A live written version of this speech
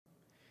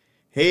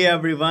Hey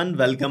everyone,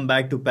 welcome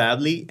back to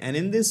Pabbly, and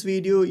in this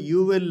video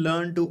you will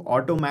learn to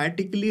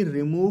automatically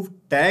remove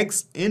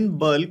tags in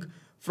bulk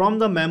from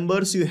the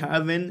members you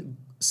have in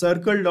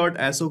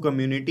Circle.so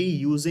community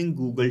using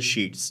Google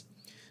Sheets.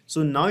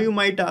 So now you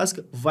might ask,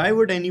 why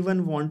would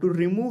anyone want to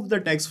remove the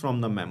text from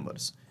the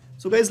members?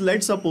 So guys,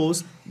 let's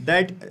suppose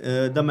that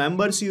the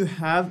members you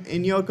have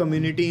in your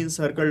community in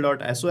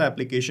Circle.so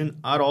application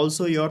are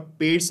also your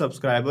paid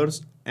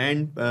subscribers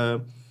and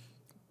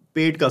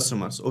paid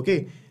customers.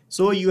 Okay,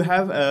 so you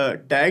have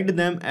tagged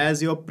them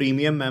as your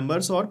premium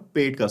members or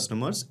paid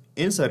customers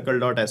in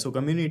Circle.so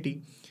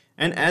community,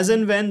 and as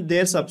and when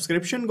their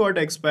subscription got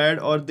expired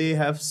or they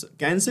have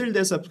cancelled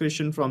their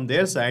subscription from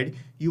their side,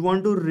 you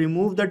want to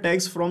remove the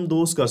tags from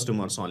those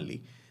customers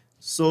only.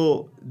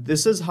 So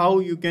this is how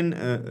you can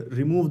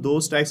remove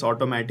those tags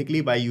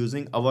automatically by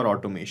using our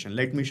automation.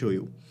 Let me show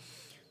you.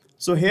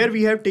 So here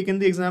we have taken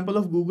the example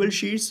of Google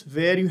Sheets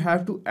where you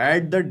have to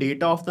add the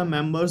data of the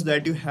members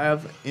that you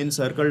have in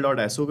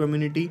Circle.so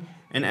community,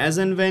 and as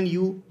and when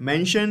you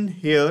mention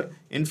here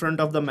in front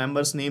of the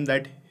member's name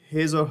that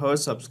his or her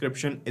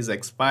subscription is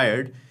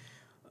expired,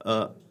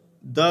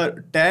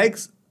 the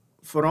tags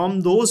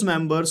from those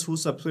members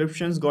whose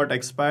subscriptions got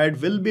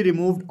expired will be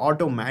removed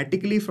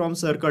automatically from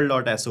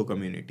Circle.so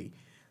community.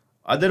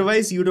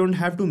 Otherwise, you don't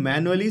have to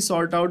manually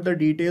sort out the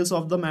details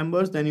of the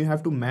members, then you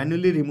have to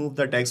manually remove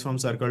the text from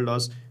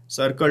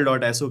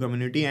Circle.so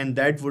community, and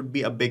that would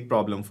be a big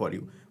problem for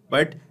you.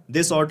 But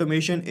this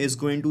automation is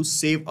going to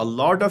save a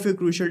lot of your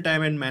crucial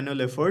time and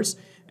manual efforts.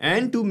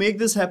 And to make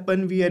this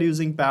happen, we are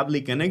using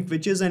Pabbly Connect,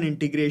 which is an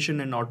integration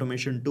and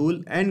automation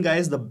tool. And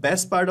guys, the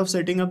best part of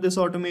setting up this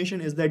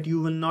automation is that you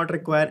will not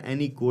require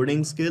any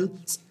coding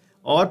skills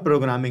or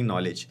programming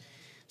knowledge.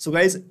 So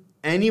guys,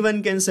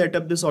 anyone can set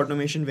up this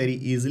automation very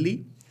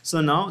easily.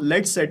 So now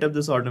let's set up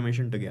this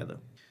automation together.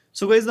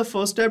 So guys, the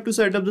first step to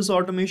set up this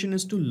automation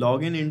is to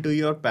log in into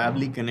your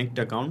Pabbly Connect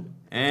account.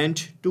 And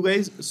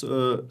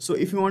so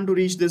if you want to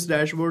reach this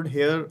dashboard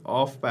here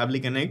of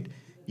Pabbly Connect,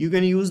 you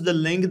can use the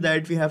link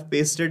that we have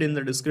pasted in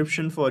the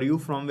description for you,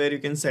 from where you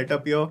can set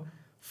up your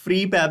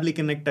free Pabbly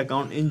Connect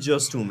account in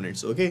just 2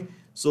 minutes. Okay,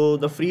 so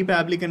the free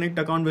Pabbly Connect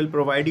account will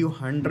provide you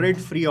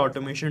 100 free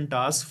automation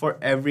tasks for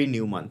every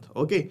new month.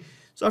 Okay,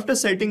 so after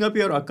setting up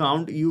your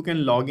account, you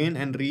can log in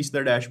and reach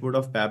the dashboard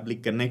of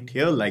Pabbly Connect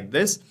here like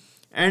this.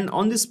 And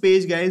on this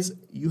page, guys,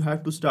 you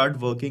have to start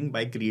working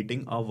by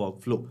creating a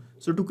workflow.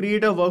 So to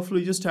create a workflow,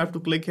 you just have to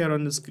click here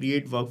on this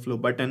create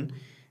workflow button.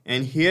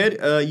 And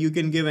here you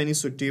can give any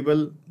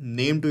suitable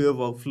name to your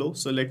workflow.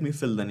 So let me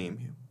fill the name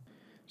here.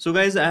 So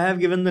guys, I have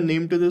given the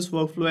name to this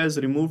workflow as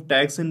remove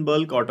tags in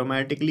bulk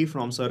automatically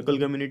from Circle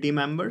community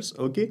members.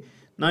 Okay.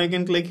 Now you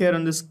can click here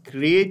on this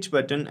create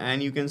button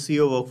and you can see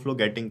your workflow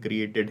getting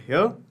created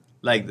here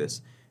like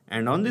this.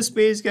 And on this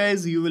page,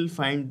 guys, you will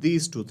find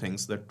these two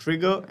things, the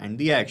trigger and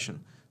the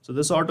action. So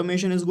this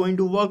automation is going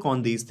to work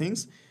on these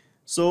things.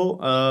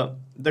 So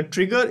the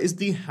trigger is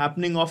the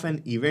happening of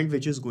an event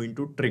which is going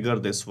to trigger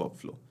this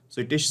workflow.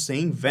 So it is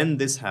saying when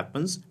this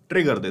happens,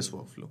 trigger this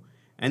workflow.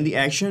 And the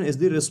action is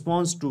the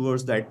response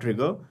towards that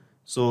trigger.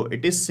 So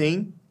it is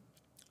saying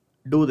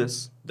do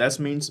this. That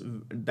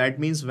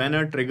means when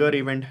a trigger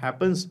event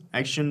happens,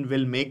 action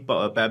will make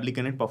Pabbly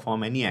Connect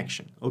perform any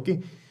action.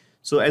 Okay.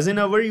 So as in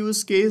our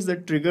use case, the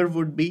trigger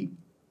would be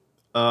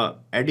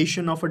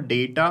addition of a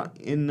data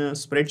in a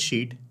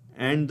spreadsheet,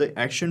 and the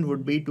action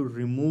would be to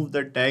remove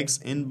the tags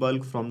in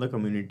bulk from the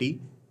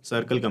community,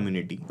 Circle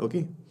community.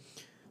 Okay.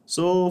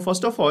 So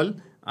first of all,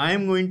 I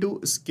am going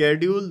to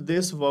schedule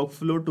this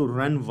workflow to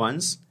run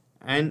once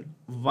and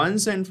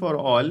for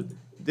all.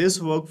 This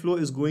workflow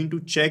is going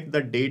to check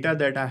the data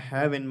that I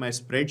have in my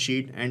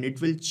spreadsheet, and it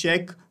will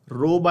check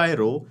row by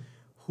row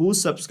whose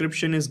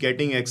subscription is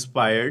getting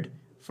expired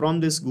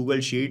from this Google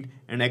Sheet,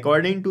 and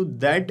according to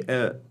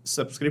that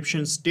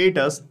subscription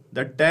status,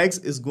 the tags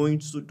is going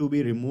to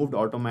be removed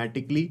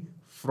automatically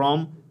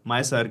from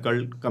my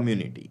Circle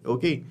community.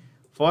 Okay,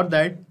 for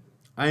that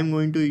I am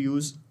going to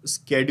use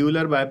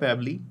scheduler by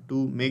Pabbly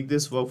to make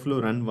this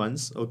workflow run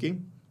once. Okay,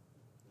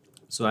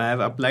 so I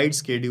have applied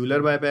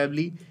scheduler by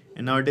Pabbly,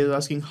 and now it is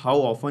asking how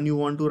often you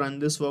want to run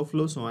this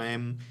workflow. So I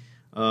am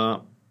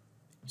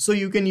so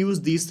you can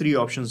use these three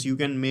options. You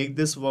can make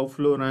this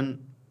workflow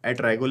run at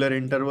regular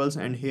intervals,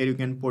 and here you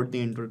can put the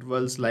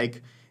intervals,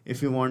 like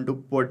if you want to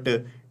put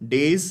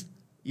days,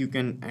 you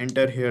can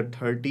enter here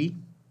 30,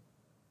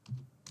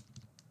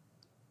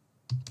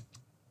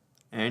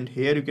 and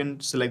here you can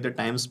select the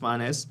time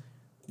span as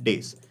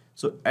days.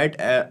 So at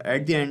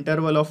the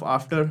interval of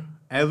after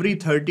every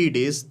 30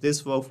 days,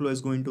 this workflow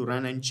is going to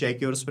run and check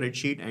your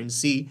spreadsheet and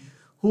see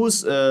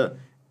whose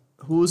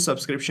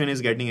subscription is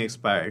getting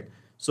expired.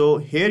 So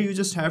here you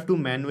just have to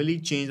manually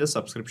change the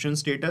subscription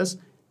status,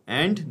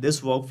 and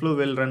this workflow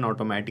will run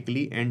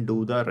automatically and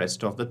do the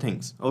rest of the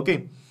things.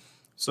 Okay,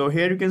 so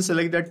here you can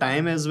select the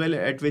time as well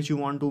at which you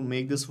want to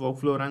make this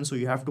workflow run. So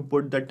you have to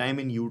put the time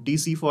in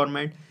UTC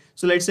format.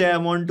 So let's say I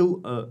want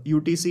to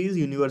UTC is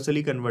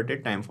universally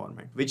converted time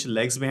format, which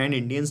lags behind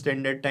Indian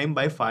standard time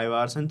by 5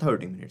 hours and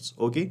 30 minutes.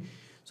 Okay,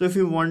 so if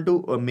you want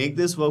to make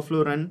this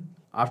workflow run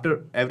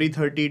after every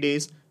 30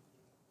 days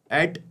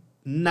at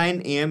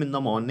 9 a.m. in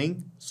the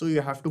morning. So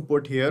you have to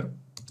put here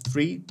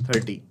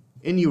 3:30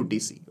 in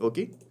UTC.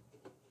 Okay,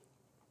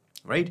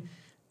 right?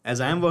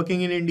 As I am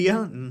working in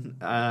India,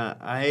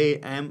 I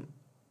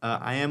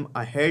am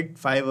ahead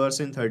 5 hours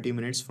and 30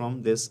 minutes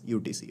from this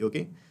UTC.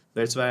 Okay,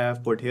 that's why I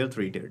have put here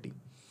 3:30.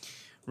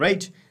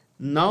 Right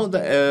now,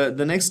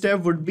 the next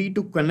step would be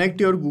to connect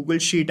your Google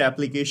Sheet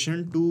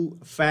application to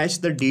fetch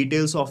the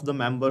details of the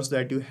members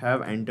that you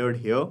have entered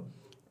here.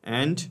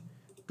 And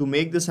to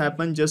make this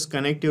happen, just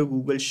connect your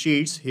Google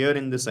Sheets here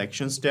in this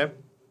Actions tab.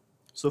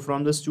 So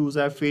from this choose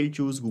app field,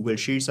 choose Google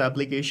Sheets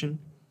application,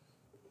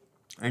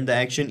 and the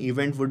action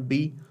event would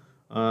be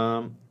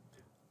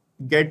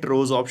get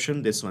rows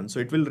option, this one. So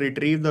it will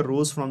retrieve the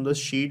rows from the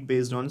sheet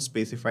based on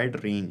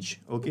specified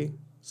range. Okay,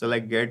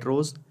 select get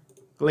rows,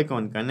 click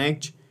on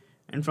connect,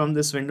 and from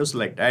this window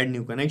select add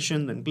new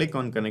connection, then click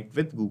on connect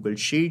with Google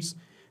Sheets.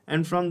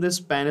 And from this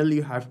panel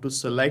you have to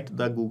select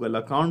the Google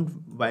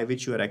account by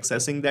which you are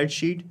accessing that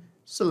sheet.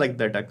 Select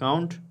that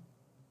account,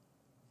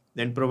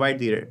 then provide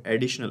the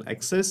additional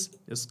access.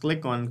 Just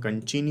click on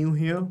continue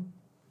here,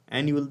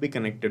 and you will be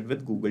connected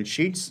with Google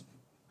Sheets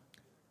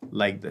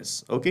like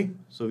this. Okay,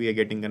 so we are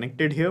getting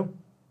connected here,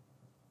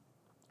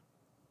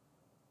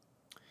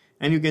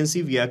 and you can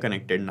see we are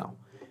connected now.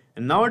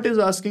 And now it is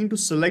asking to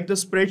select the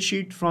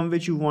spreadsheet from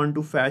which you want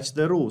to fetch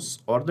the rows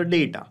or the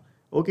data.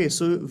 Okay,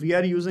 so we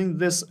are using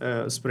this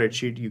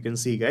spreadsheet. You can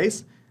see,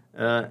 guys,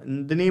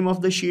 the name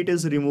of the sheet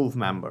is remove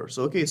members.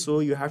 Okay, so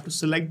you have to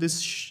select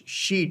this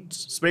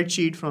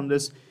spreadsheet from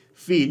this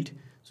field.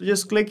 So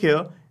just click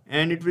here,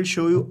 and it will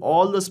show you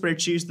all the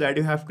spreadsheets that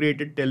you have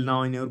created till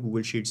now in your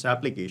Google Sheets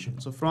application.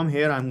 So from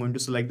here, I'm going to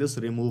select this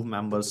remove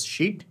members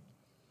sheet.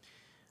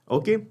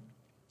 Okay,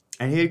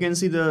 and here you can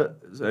see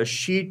the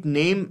sheet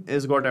name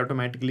is got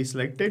automatically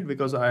selected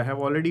because I have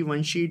already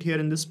one sheet here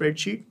in this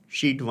spreadsheet,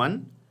 sheet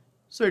 1.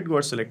 So it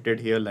got selected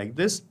here like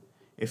this.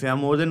 If you have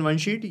more than one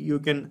sheet, you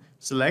can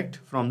select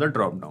from the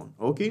drop down.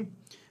 Okay,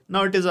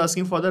 now it is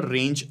asking for the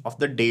range of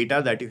the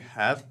data that you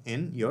have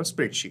in your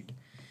spreadsheet.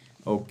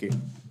 Okay,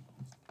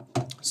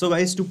 so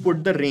guys, to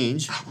put the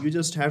range, you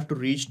just have to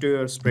reach to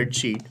your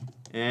spreadsheet,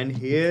 and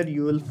here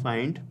you will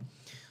find,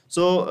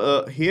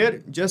 so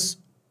here just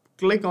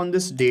click on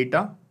this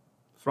data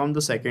from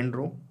the second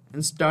row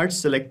and start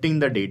selecting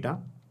the data,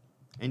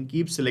 and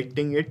keep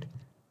selecting it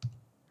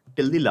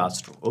till the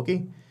last row.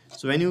 Okay,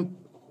 so when you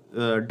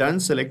done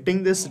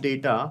selecting this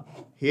data,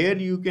 here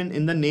you can,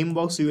 in the name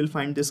box, you will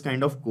find this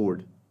kind of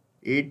code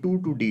A2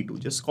 to D2.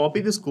 Just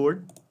copy this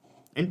code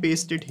and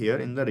paste it here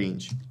in the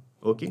range.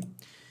 Okay,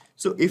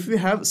 so if you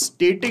have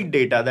static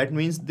data, that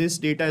means this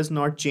data is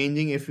not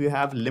changing. If you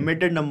have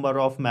limited number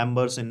of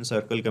members in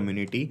Circle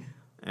community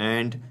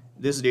and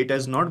this data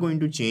is not going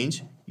to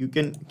change, you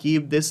can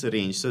keep this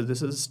range. So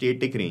this is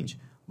static range.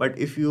 But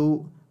if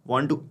you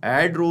want to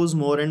add rows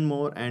more and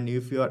more, and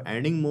if you are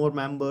adding more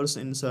members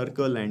in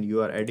Circle and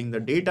you are adding the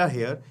data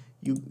here,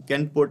 you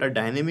can put a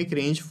dynamic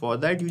range. For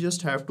that, you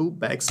just have to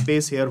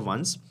backspace here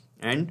once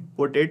and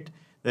put it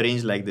the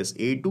range like this,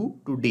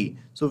 A2 to D.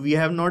 So we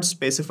have not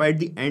specified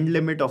the end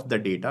limit of the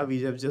data.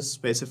 We have just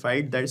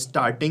specified that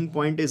starting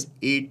point is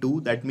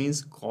A2. That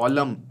means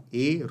column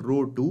A,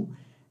 row 2,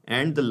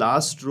 and the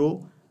last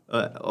row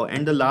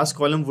and the last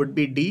column would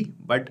be D,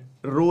 but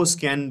rows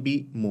can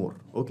be more.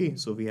 Okay,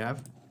 so we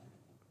have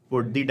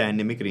put the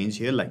dynamic range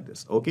here like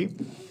this. Okay,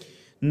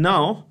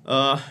 now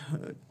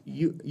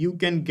you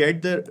can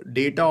get the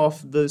data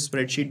of the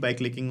spreadsheet by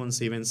clicking on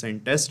save and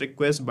send test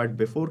request. But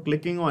before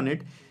clicking on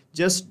it,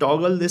 just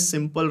toggle this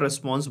simple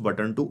response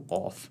button to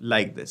off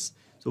like this.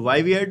 So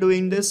why we are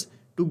doing this?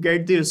 To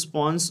get the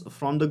response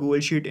from the Google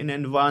Sheet in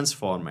advanced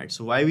format.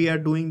 So why we are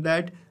doing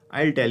that,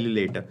 I'll tell you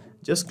later.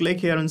 Just click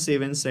here on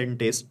save and send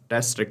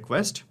test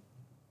request,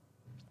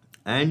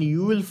 and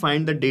you will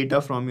find the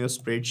data from your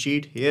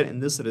spreadsheet here in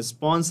this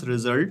response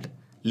result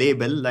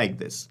label like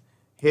this.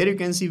 Here you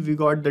can see we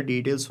got the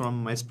details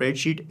from my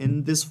spreadsheet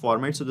in this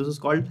format. So this is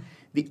called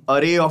the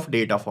array of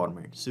data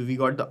format. So we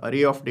got the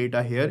array of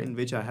data here in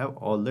which I have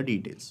all the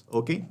details.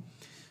 Okay,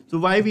 so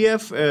why we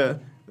have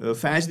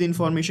fetched the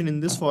information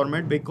in this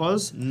format?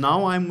 Because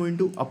now I'm going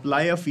to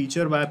apply a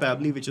feature by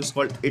Pabbly which is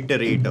called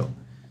iterator.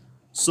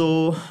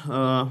 So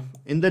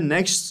in the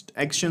next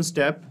action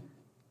step,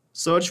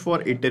 search for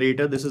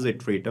iterator. This is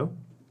iterator.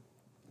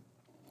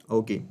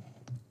 Okay,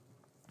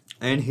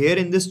 and here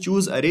in this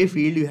choose array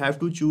field, you have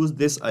to choose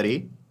this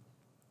array,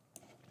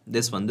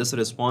 this one, this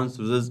response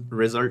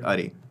result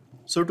array.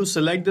 So to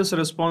select this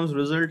response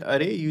result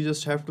array, you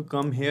just have to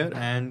come here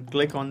and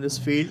click on this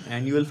field,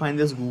 and you will find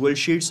this Google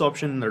Sheets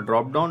option in the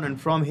drop down, and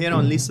from here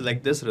only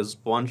select this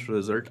response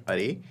result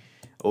array.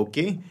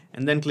 Okay,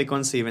 and then click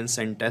on save and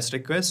send test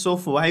request. So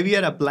why we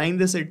are applying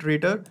this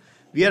iterator?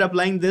 We are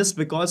applying this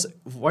because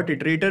what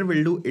iterator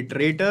will do,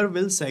 iterator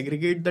will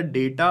segregate the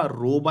data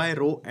row by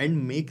row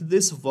and make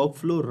this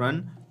workflow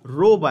run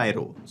row by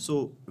row.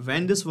 So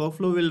when this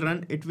workflow will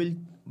run, it will,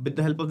 with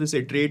the help of this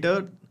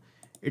iterator,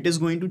 it is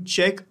going to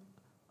check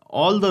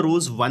all the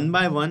rows one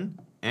by one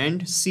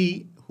and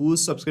see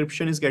whose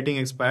subscription is getting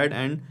expired,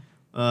 and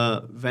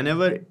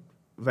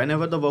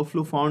whenever the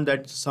workflow found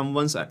that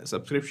someone's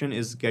subscription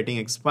is getting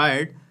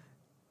expired,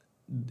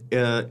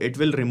 it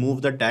will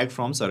remove the tag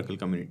from Circle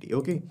community.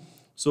 Okay,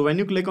 so when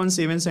you click on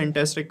save and send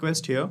test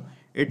request here,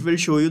 it will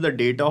show you the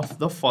data of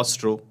the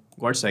first row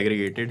got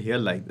segregated here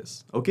like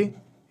this. Okay,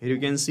 here you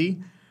can see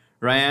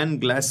Ryan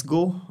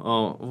Glasgow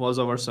was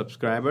our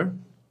subscriber.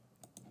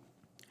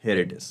 Here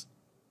it is.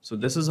 So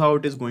this is how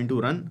it is going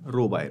to run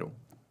row by row.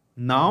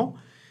 Now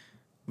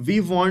we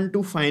want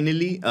to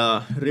finally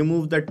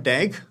remove the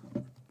tag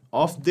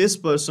of this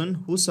person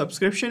whose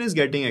subscription is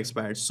getting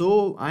expired.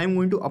 So I am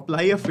going to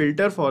apply a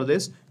filter for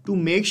this to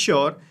make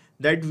sure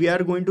that we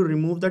are going to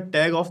remove the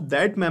tag of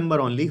that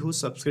member only whose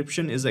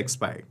subscription is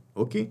expired.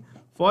 Okay,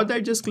 for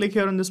that just click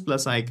here on this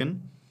plus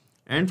icon,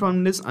 and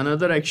from this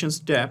another actions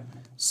tab,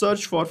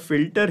 search for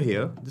filter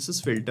here. This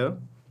is filter.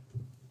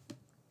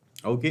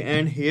 Okay,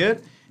 and here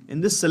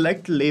in this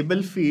select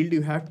label field,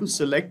 you have to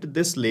select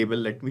this label.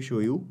 Let me show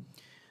you.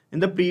 In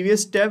the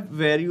previous step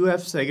where you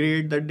have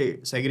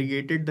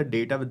segregated the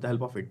data with the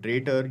help of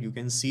iterator, you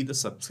can see the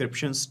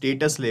subscription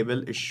status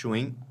label is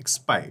showing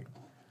expired.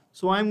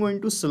 So I'm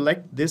going to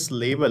select this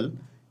label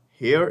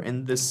here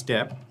in this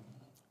step.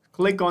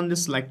 Click on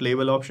this select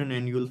label option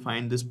and you will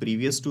find this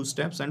previous two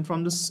steps, and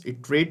from this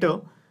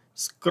iterator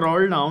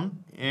scroll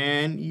down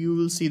and you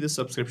will see the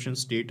subscription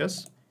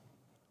status.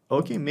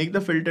 Okay, make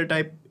the filter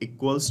type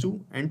equals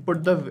to and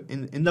put the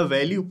in the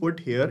value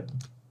put here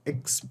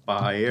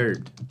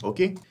expired.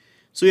 Okay,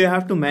 so you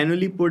have to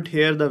manually put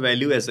here the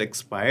value as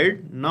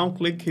expired. Now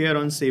click here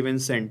on save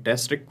and send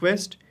test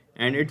request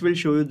and it will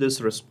show you this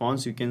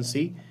response. You can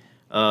see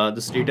the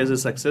status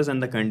is success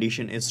and the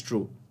condition is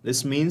true.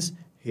 This means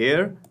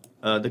here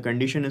the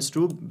condition is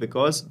true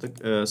because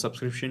the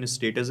subscription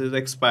status is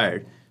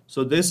expired.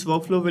 So this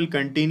workflow will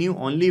continue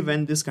only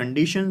when this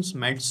conditions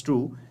match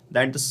true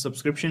that the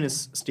subscription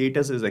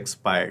status is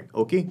expired.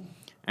 Okay,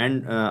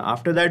 and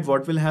after that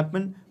what will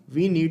happen?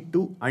 We need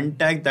to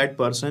untag that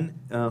person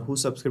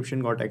whose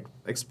subscription got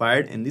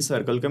expired in the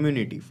Circle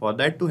community. For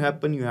that to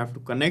happen, you have to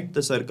connect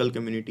the Circle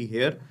community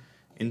here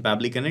in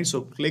Pabbly Connect.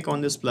 So click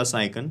on this plus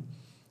icon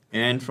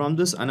and from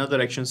this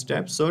another actions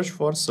tab, search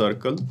for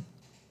Circle.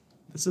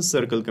 This is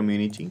Circle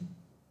community.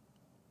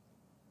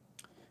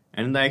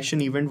 And the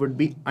action event would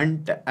be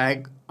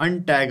untag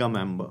a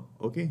member.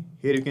 Okay,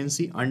 here you can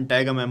see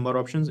untag a member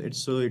options.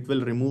 So it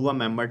will remove a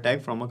member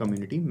tag from a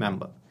community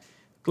member.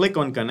 Click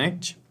on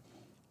connect,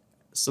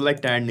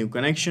 select add new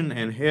connection,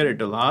 and here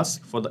it will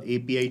ask for the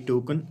API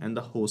token and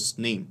the host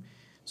name.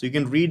 So you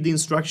can read the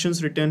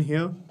instructions written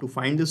here to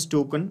find this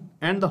token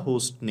and the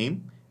host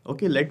name.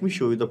 Okay, let me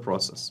show you the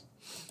process.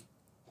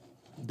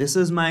 This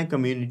is my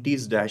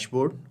community's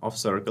dashboard of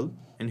Circle,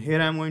 and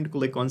here I'm going to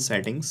click on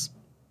settings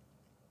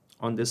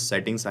on this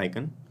settings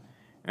icon,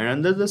 and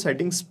under the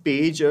settings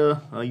page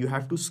you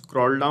have to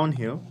scroll down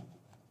here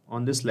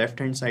on this left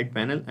hand side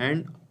panel,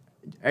 and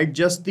at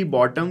just the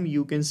bottom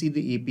you can see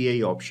the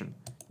API option.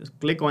 Just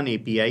click on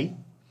API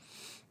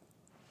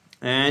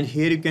and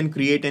here you can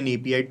create an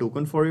API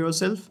token for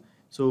yourself.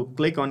 So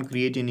click on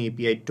create an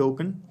API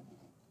token.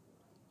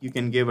 You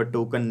can give a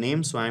token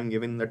name, so I'm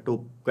giving the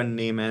token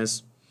name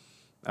as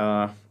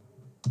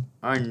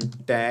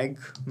untag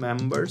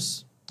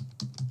members.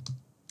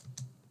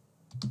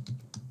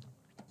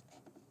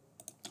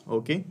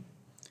 Okay,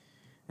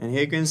 and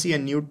here you can see a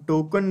new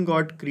token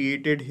got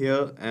created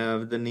here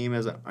with the name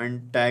as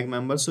untag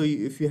member. So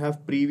if you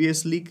have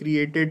previously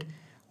created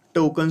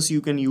tokens,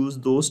 you can use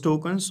those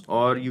tokens,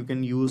 or you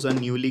can use a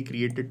newly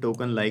created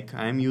token like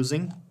I am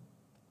using.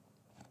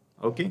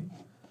 Okay,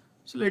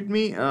 so let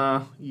me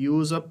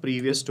use a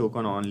previous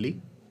token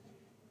only.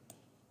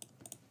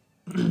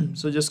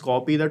 So just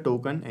copy the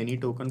token, any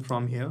token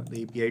from here,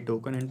 the API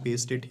token, and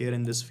paste it here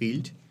in this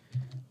field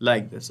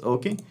like this.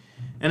 Okay,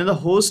 and in the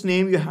host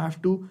name you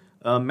have to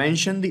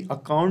mention the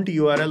account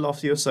URL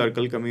of your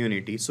Circle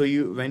community. So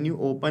when you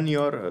open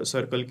your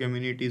Circle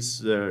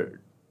community's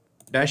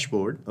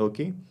dashboard,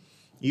 okay,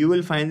 you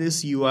will find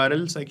this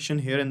URL section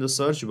here in the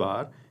search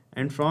bar,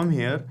 and from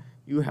here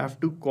you have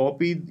to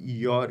copy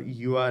your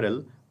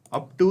URL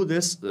up to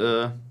this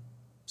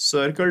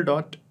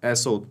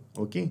Circle.so.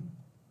 Okay,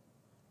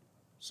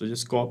 so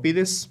just copy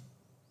this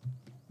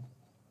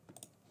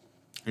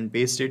and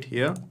paste it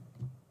here.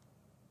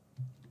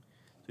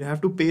 You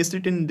have to paste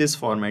it in this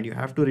format. You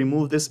have to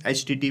remove this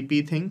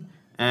HTTP thing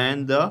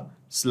and the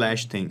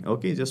slash thing.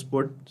 Okay, just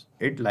put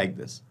it like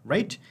this,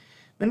 right?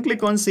 Then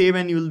click on save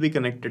and you will be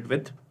connected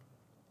with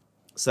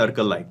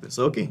Circle like this.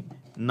 Okay,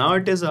 now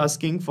it is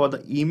asking for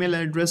the email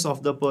address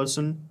of the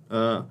person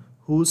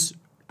whose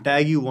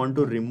tag you want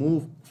to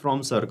remove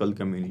from Circle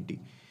community.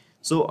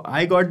 So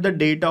I got the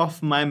data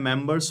of my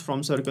members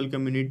from Circle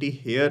community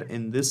here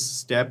in this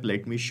step.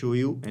 Let me show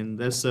you. In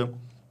this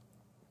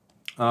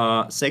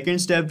second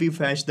step, we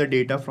fetch the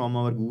data from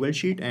our Google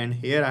Sheet, and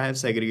here I have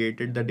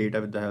segregated the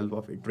data with the help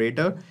of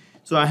iterator.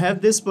 So I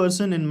have this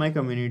person in my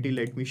community.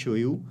 Let me show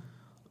you.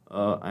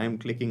 I am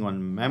clicking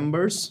on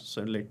members.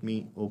 So let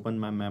me open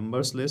my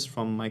members list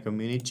from my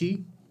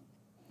community.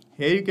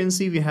 here you can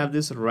see we have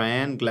this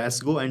Ryan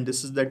Glasgow, and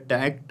this is the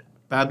tag.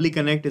 Pabbly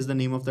Connect is the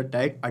name of the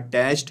tag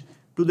attached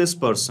to this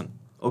person.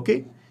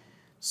 Okay,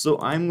 so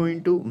I'm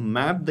going to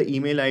map the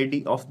email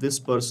ID of this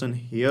person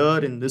here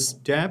in this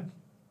tab,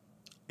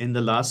 in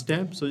the last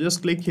tab. So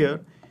just click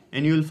here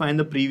and you will find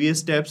the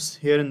previous tabs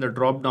here in the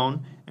drop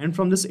down, and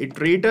from this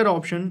iterator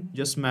option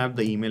just map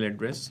the email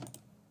address.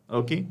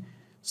 Okay,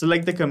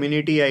 select the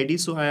community ID.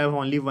 So I have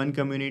only one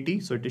community,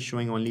 so it is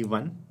showing only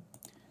one.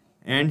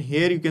 And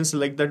here you can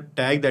select the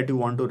tag that you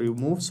want to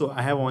remove. So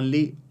I have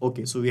only,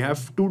 okay, so we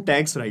have two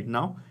tags right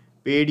now,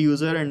 paid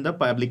user and the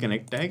Pabbly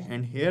Connect tag,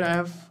 and here I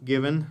have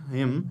given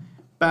him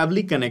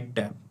Pabbly Connect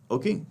tab.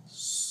 Okay,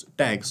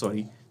 tag,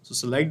 sorry. So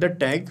select the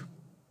tag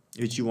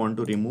which you want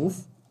to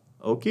remove.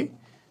 Okay,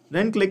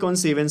 then click on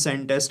save and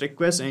send test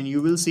request, and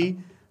you will see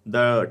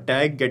the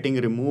tag getting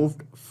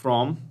removed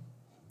from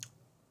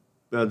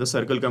the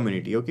Circle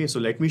community. Okay, so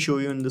let me show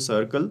you in the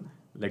Circle.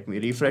 Let me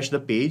refresh the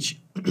page.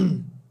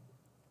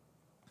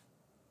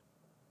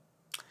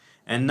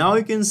 And now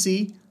you can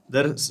see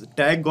the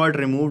tag got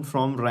removed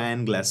from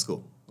Ryan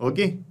Glasgow.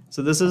 Okay,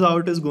 so this is how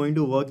it is going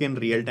to work in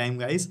real time,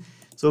 guys.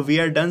 So we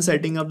are done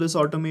setting up this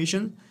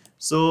automation.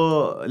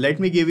 So let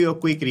me give you a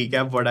quick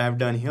recap what I have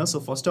done here. So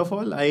first of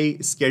all, I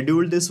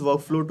scheduled this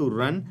workflow to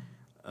run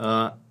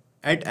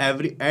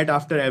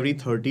after every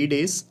 30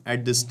 days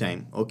at this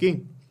time.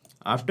 Okay,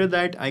 after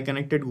that I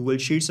connected Google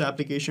Sheets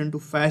application to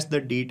fetch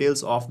the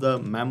details of the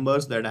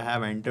members that I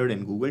have entered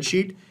in Google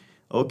Sheet.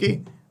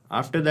 Okay,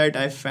 after that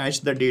I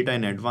fetched the data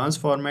in advanced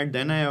format.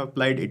 Then I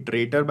applied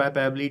iterator by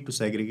Pabbly to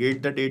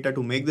segregate the data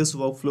to make this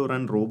workflow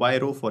run row by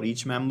row for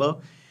each member.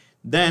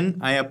 Then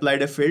I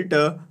applied a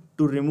filter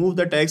to remove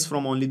the tags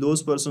from only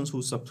those persons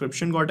whose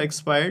subscription got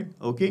expired.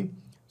 Okay,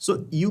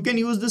 so you can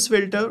use this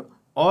filter,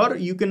 or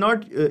you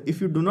cannot.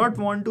 If you do not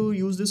want to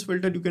use this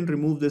filter, you can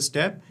remove this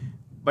step.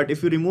 But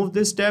if you remove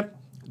this step,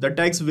 the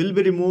tags will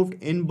be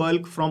removed in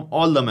bulk from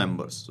all the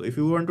members. So if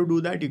you want to do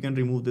that, you can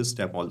remove this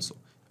step also.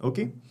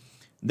 Okay,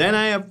 then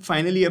I have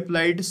finally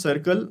applied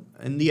Circle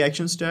in the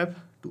actions tab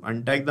to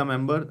untag the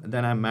member.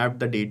 Then I mapped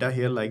the data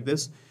here like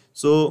this.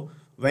 So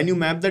when you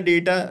map the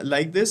data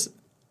like this,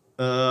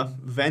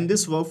 when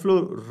this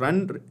workflow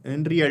run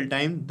in real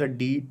time, the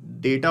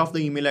data of the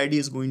email ID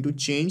is going to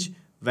change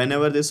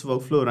whenever this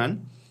workflow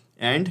run,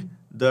 and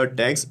the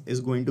tags is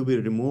going to be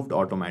removed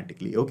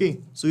automatically. Okay,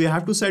 so you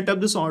have to set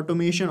up this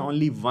automation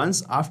only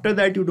once. After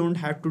that, you don't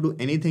have to do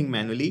anything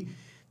manually.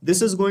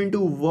 This is going to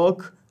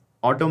work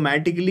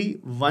automatically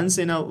once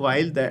in a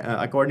while, that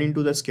according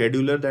to the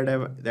scheduler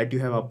that you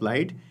have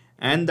applied,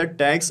 and the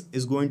tags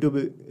is going to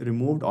be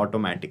removed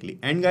automatically.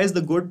 And guys,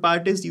 the good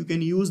part is you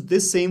can use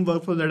this same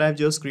workflow that I've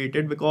just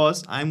created,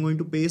 because I'm going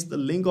to paste the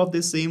link of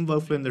this same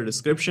workflow in the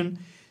description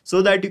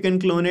so that you can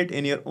clone it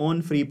in your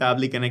own free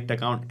Pabbly Connect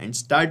account and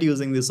start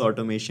using this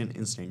automation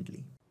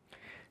instantly.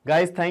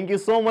 Guys, thank you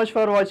so much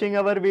for watching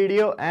our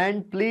video,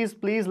 and please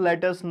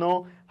let us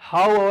know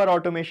how our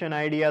automation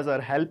ideas are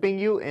helping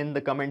you in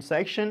the comment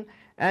section.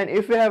 And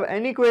if you have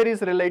any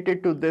queries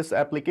related to this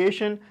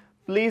application,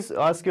 please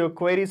ask your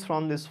queries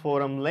from this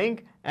forum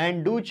link,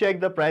 and do check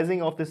the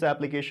pricing of this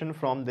application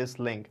from this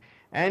link.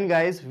 And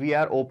guys, we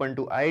are open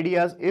to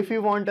ideas. If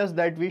you want us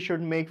that we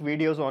should make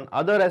videos on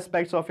other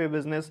aspects of your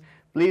business,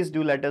 please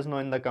do let us know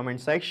in the comment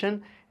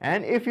section.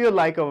 And if you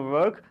like our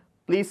work,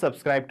 please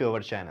subscribe to our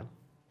channel.